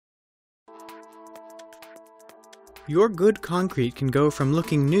Your good concrete can go from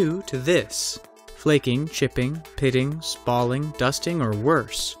looking new to this: flaking, chipping, pitting, spalling, dusting, or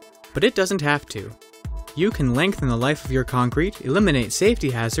worse. But it doesn't have to. You can lengthen the life of your concrete, eliminate safety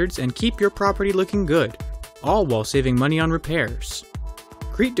hazards, and keep your property looking good, all while saving money on repairs.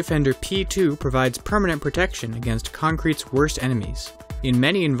 Crete Defender P2 provides permanent protection against concrete's worst enemies, in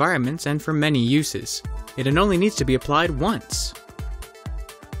many environments and for many uses. It only needs to be applied once.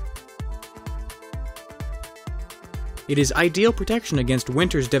 It is ideal protection against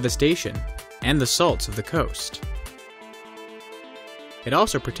winter's devastation and the salts of the coast. It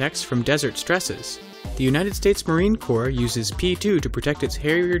also protects from desert stresses. The United States Marine Corps uses P2 to protect its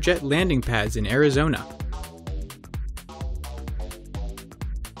Harrier jet landing pads in Arizona.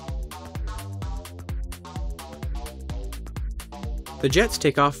 The jets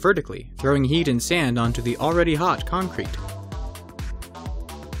take off vertically, throwing heat and sand onto the already hot concrete.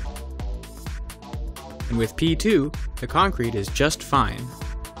 And with P2, the concrete is just fine.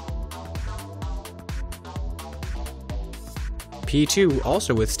 P2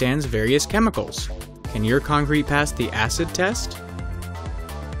 also withstands various chemicals. Can your concrete pass the acid test?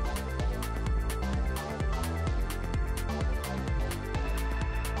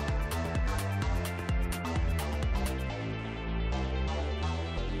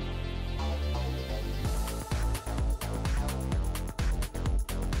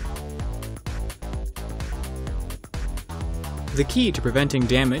 The key to preventing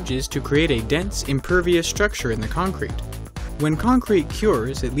damage is to create a dense, impervious structure in the concrete. When concrete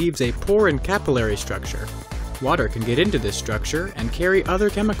cures, it leaves a pore and capillary structure. Water can get into this structure and carry other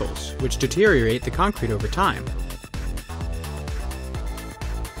chemicals, which deteriorate the concrete over time.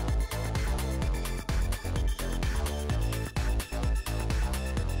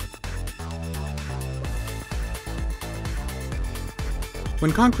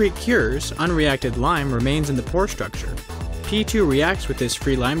 When concrete cures, unreacted lime remains in the pore structure. P2 reacts with this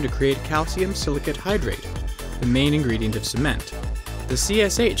free lime to create calcium silicate hydrate, the main ingredient of cement. The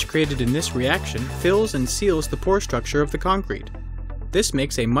CSH created in this reaction fills and seals the pore structure of the concrete. This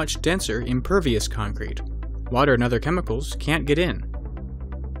makes a much denser, impervious concrete. Water and other chemicals can't get in.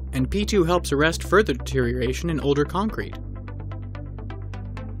 And P2 helps arrest further deterioration in older concrete.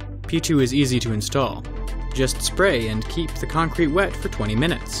 P2 is easy to install. Just spray and keep the concrete wet for 20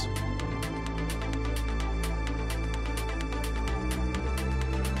 minutes.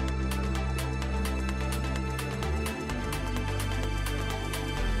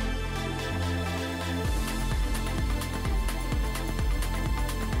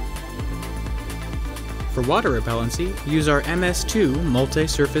 For water repellency, use our MS2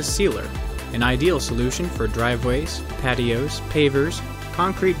 multi-surface sealer, an ideal solution for driveways, patios, pavers,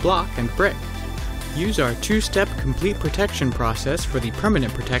 concrete block, and brick. Use our two-step complete protection process for the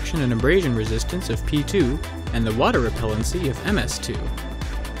permanent protection and abrasion resistance of P2 and the water repellency of MS2.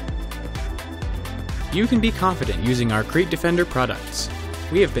 You can be confident using our Crete Defender products.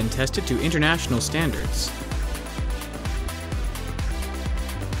 We have been tested to international standards.